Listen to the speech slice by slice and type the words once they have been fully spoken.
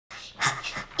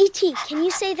E.T., can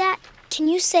you say that? Can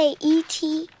you say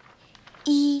E.T.?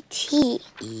 E.T.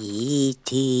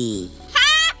 E.T.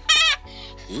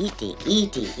 E.T.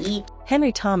 E.T.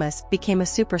 Henry Thomas became a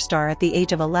superstar at the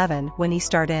age of 11 when he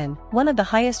starred in one of the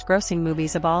highest-grossing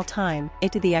movies of all time,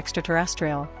 E.T. the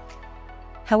Extra-Terrestrial.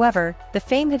 However, the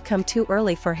fame had come too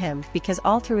early for him because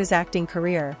all through his acting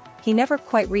career, he never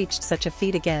quite reached such a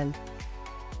feat again.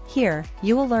 Here,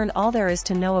 you will learn all there is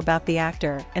to know about the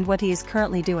actor and what he is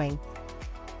currently doing.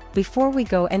 Before we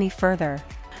go any further,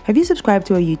 have you subscribed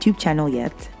to our YouTube channel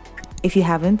yet? If you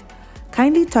haven't,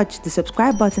 kindly touch the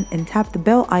subscribe button and tap the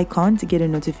bell icon to get a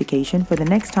notification for the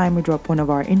next time we drop one of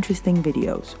our interesting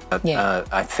videos.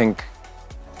 I think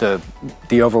the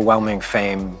overwhelming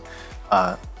fame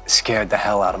scared the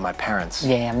hell out of my parents.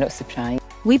 Yeah, I'm not surprised.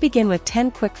 We begin with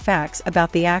 10 quick facts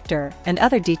about the actor and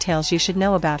other details you should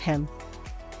know about him.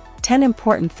 10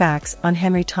 important facts on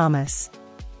Henry Thomas.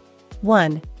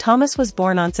 1. Thomas was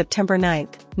born on September 9,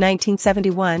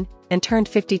 1971, and turned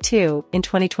 52 in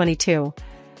 2022.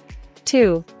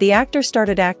 2. The actor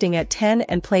started acting at 10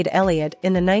 and played Elliot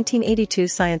in the 1982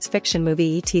 science fiction movie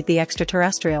E.T. the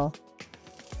Extra-Terrestrial.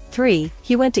 3.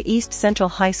 He went to East Central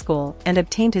High School and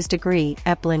obtained his degree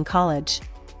at Blinn College.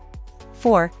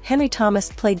 4. Henry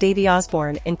Thomas played Davy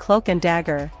Osborne in Cloak and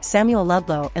Dagger, Samuel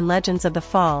Ludlow in Legends of the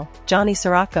Fall, Johnny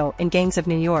Sirocco in Gangs of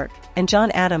New York, and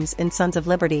John Adams in Sons of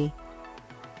Liberty.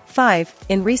 5.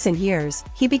 In recent years,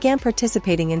 he began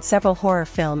participating in several horror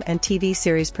film and TV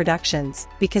series productions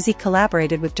because he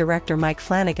collaborated with director Mike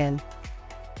Flanagan.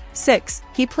 6.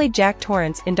 He played Jack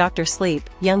Torrance in Dr. Sleep,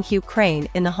 young Hugh Crane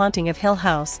in The Haunting of Hill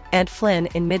House, Ed Flynn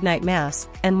in Midnight Mass,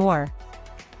 and more.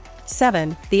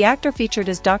 7. The actor featured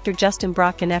as Dr. Justin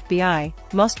Brock in FBI,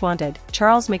 Most Wanted,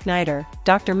 Charles McNider,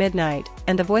 Dr. Midnight,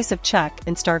 and the voice of Chuck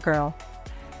in Stargirl.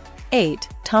 8.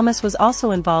 Thomas was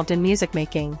also involved in music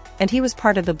making, and he was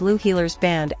part of the Blue Heelers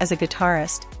band as a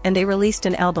guitarist, and they released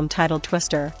an album titled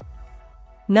Twister.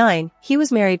 9. He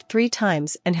was married 3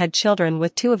 times and had children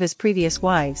with 2 of his previous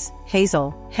wives,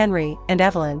 Hazel, Henry, and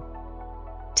Evelyn.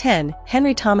 10.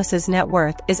 Henry Thomas's net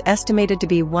worth is estimated to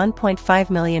be $1.5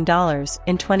 million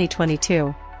in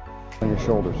 2022. On your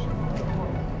shoulders.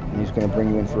 And he's going to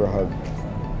bring you in for a hug.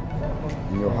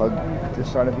 And you'll hug this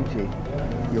side of E.T.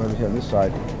 You'll hug on this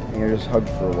side, and you'll just hug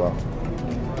for a while.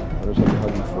 I'll just have you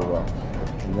hugging for a while.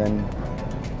 And then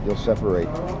you'll separate,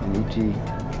 and E.T.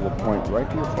 will point right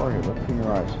to your forehead, right between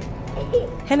your eyes.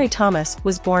 Henry Thomas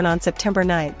was born on September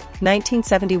 9,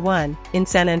 1971, in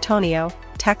San Antonio,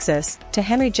 Texas, to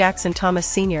Henry Jackson Thomas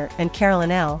Sr. and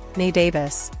Carolyn L. Nay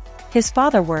Davis. His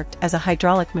father worked as a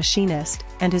hydraulic machinist,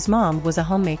 and his mom was a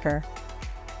homemaker.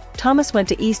 Thomas went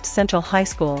to East Central High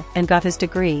School and got his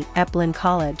degree at Blinn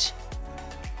College.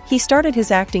 He started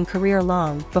his acting career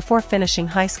long before finishing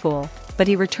high school, but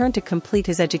he returned to complete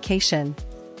his education.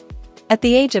 At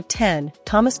the age of 10,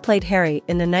 Thomas played Harry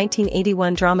in the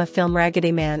 1981 drama film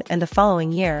Raggedy Man, and the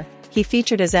following year, he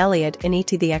featured as Elliot in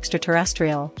E.T. the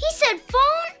Extra-Terrestrial. He said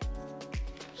phone?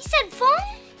 He said phone?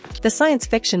 The science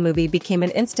fiction movie became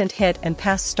an instant hit and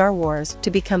passed Star Wars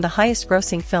to become the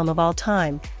highest-grossing film of all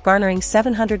time, garnering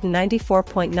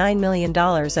 $794.9 million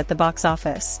at the box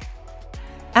office.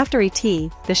 After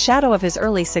E.T., the shadow of his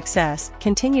early success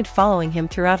continued following him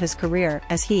throughout his career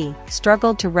as he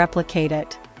struggled to replicate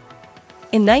it.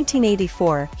 In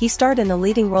 1984, he starred in the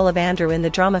leading role of Andrew in the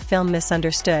drama film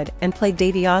Misunderstood and played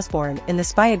Davy Osborne in the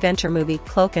spy adventure movie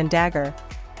Cloak and Dagger.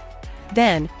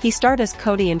 Then, he starred as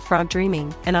Cody in Frog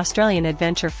Dreaming, an Australian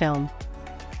adventure film.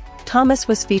 Thomas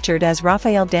was featured as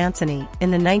Raphael Danceny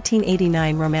in the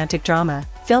 1989 romantic drama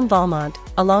film Valmont,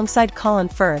 alongside Colin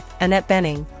Firth, Annette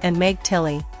Bening, and Meg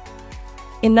Tilly.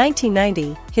 In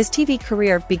 1990, his TV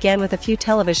career began with a few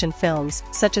television films,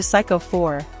 such as Psycho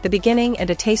 4, The Beginning and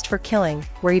A Taste for Killing,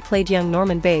 where he played young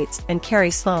Norman Bates and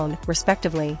Carrie Sloane,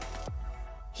 respectively.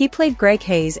 He played Greg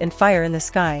Hayes in Fire in the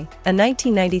Sky, a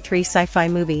 1993 sci-fi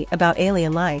movie about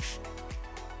alien life.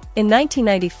 In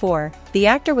 1994, the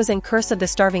actor was in Curse of the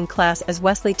Starving Class as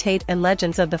Wesley Tate and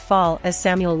Legends of the Fall as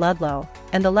Samuel Ludlow,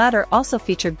 and the latter also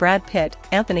featured Brad Pitt,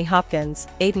 Anthony Hopkins,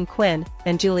 Aidan Quinn,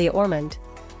 and Julia Ormond.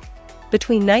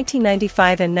 Between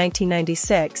 1995 and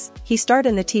 1996, he starred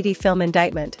in the TV film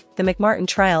Indictment, The McMartin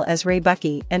Trial as Ray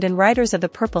Buckey, and in Riders of the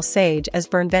Purple Sage as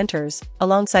Burn Venters,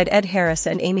 alongside Ed Harris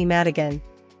and Amy Madigan.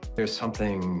 There's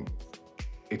something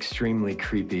extremely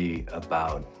creepy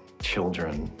about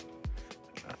children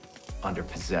under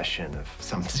possession of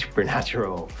some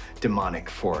supernatural demonic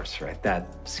force, right? That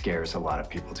scares a lot of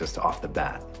people just off the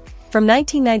bat. From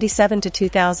 1997 to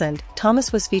 2000,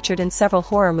 Thomas was featured in several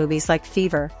horror movies like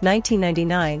Fever,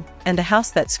 1999, and The House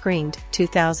That Screamed,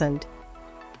 2000.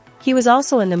 He was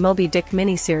also in the Moby Dick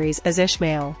miniseries as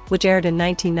Ishmael, which aired in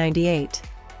 1998.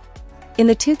 In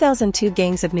the 2002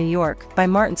 Gangs of New York by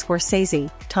Martin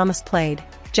Scorsese, Thomas played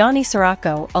Johnny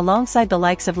Sirocco alongside the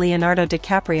likes of Leonardo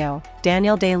DiCaprio,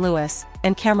 Daniel Day-Lewis,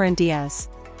 and Cameron Diaz.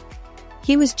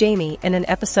 He was Jamie in an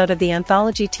episode of the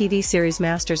anthology TV series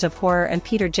Masters of Horror and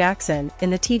Peter Jackson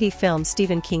in the TV film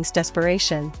Stephen King's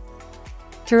Desperation.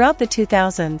 Throughout the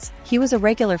 2000s, he was a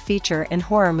regular feature in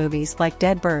horror movies like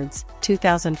Dead Birds,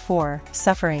 2004,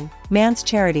 Suffering, Man's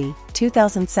Charity,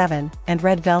 2007, and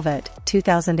Red Velvet,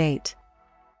 2008.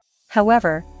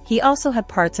 However, he also had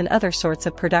parts in other sorts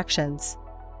of productions.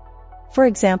 For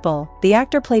example, the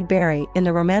actor played Barry in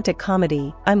the romantic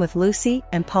comedy I'm with Lucy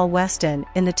and Paul Weston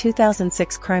in the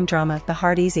 2006 crime drama The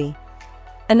Hard Easy.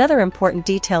 Another important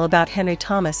detail about Henry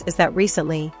Thomas is that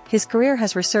recently, his career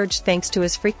has resurged thanks to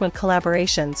his frequent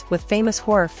collaborations with famous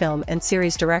horror film and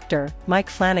series director Mike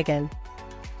Flanagan.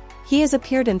 He has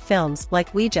appeared in films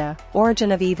like Ouija,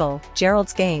 Origin of Evil,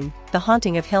 Gerald's Game, The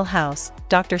Haunting of Hill House,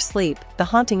 Dr. Sleep, The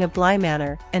Haunting of Bly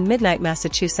Manor, and Midnight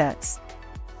Massachusetts.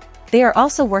 They are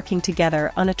also working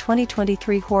together on a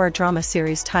 2023 horror drama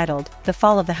series titled The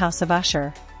Fall of the House of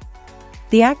Usher.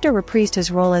 The actor reprised his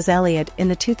role as Elliot in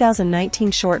the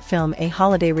 2019 short film A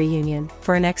Holiday Reunion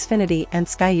for an Xfinity and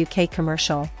Sky UK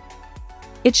commercial.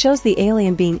 It shows the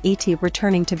alien being E.T.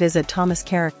 returning to visit Thomas'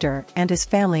 character and his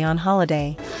family on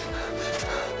holiday.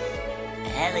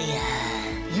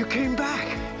 Elliot. You came back!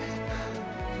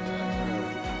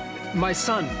 My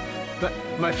son,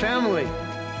 my family.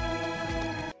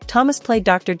 Thomas played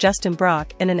Dr. Justin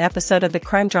Brock in an episode of the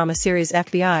crime drama series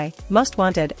FBI, Most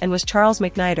Wanted, and was Charles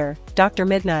McNider, Dr.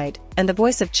 Midnight, and the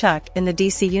voice of Chuck in the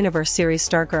DC Universe series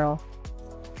Stargirl.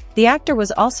 The actor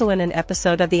was also in an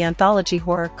episode of the anthology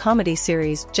horror comedy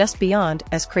series Just Beyond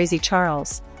as Crazy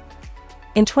Charles.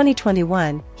 In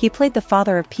 2021, he played the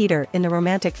father of Peter in the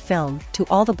romantic film To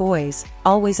All the Boys,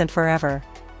 Always and Forever.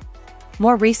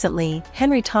 More recently,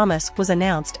 Henry Thomas was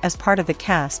announced as part of the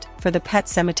cast for the Pet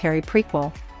Sematary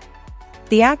prequel.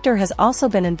 The actor has also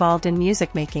been involved in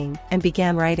music making and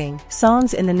began writing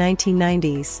songs in the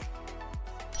 1990s.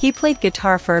 He played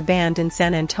guitar for a band in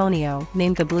San Antonio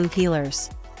named the Blue Healers.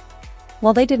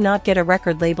 While they did not get a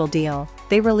record label deal,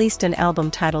 they released an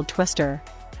album titled Twister.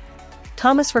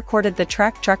 Thomas recorded the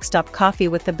track Truck Stop Coffee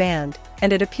with the band,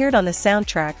 and it appeared on the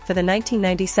soundtrack for the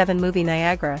 1997 movie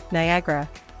Niagara.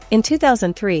 In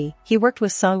 2003, he worked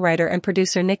with songwriter and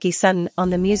producer Nikki Sutton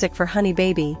on the music for Honey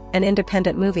Baby, an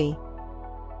independent movie.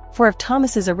 4 of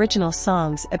Thomas's original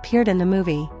songs appeared in the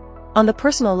movie. On the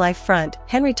personal life front,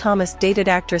 Henry Thomas dated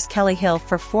actress Kelly Hill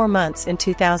for 4 months in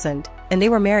 2000, and they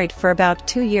were married for about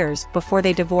 2 years before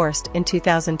they divorced in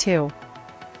 2002.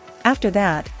 After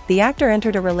that, the actor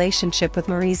entered a relationship with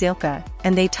Marie Zielke,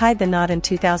 and they tied the knot in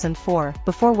 2004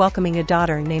 before welcoming a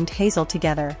daughter named Hazel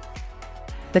together.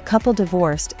 The couple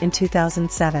divorced in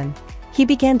 2007. He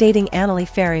began dating Annalie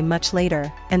Ferry much later,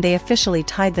 and they officially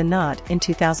tied the knot in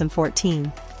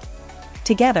 2014.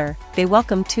 Together, they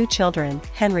welcomed 2 children,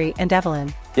 Henry and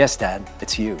Evelyn. Yes, Dad,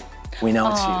 it's you. We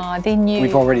know it's you. They knew.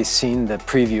 We've already seen the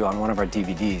preview on one of our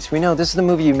DVDs. We know this is the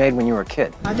movie you made when you were a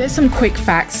kid. Are there some quick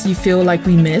facts you feel like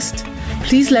we missed?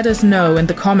 Please let us know in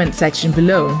the comment section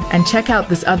below and check out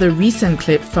this other recent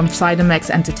clip from Sidomex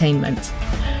Entertainment.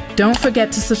 Don't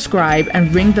forget to subscribe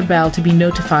and ring the bell to be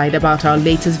notified about our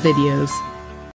latest videos.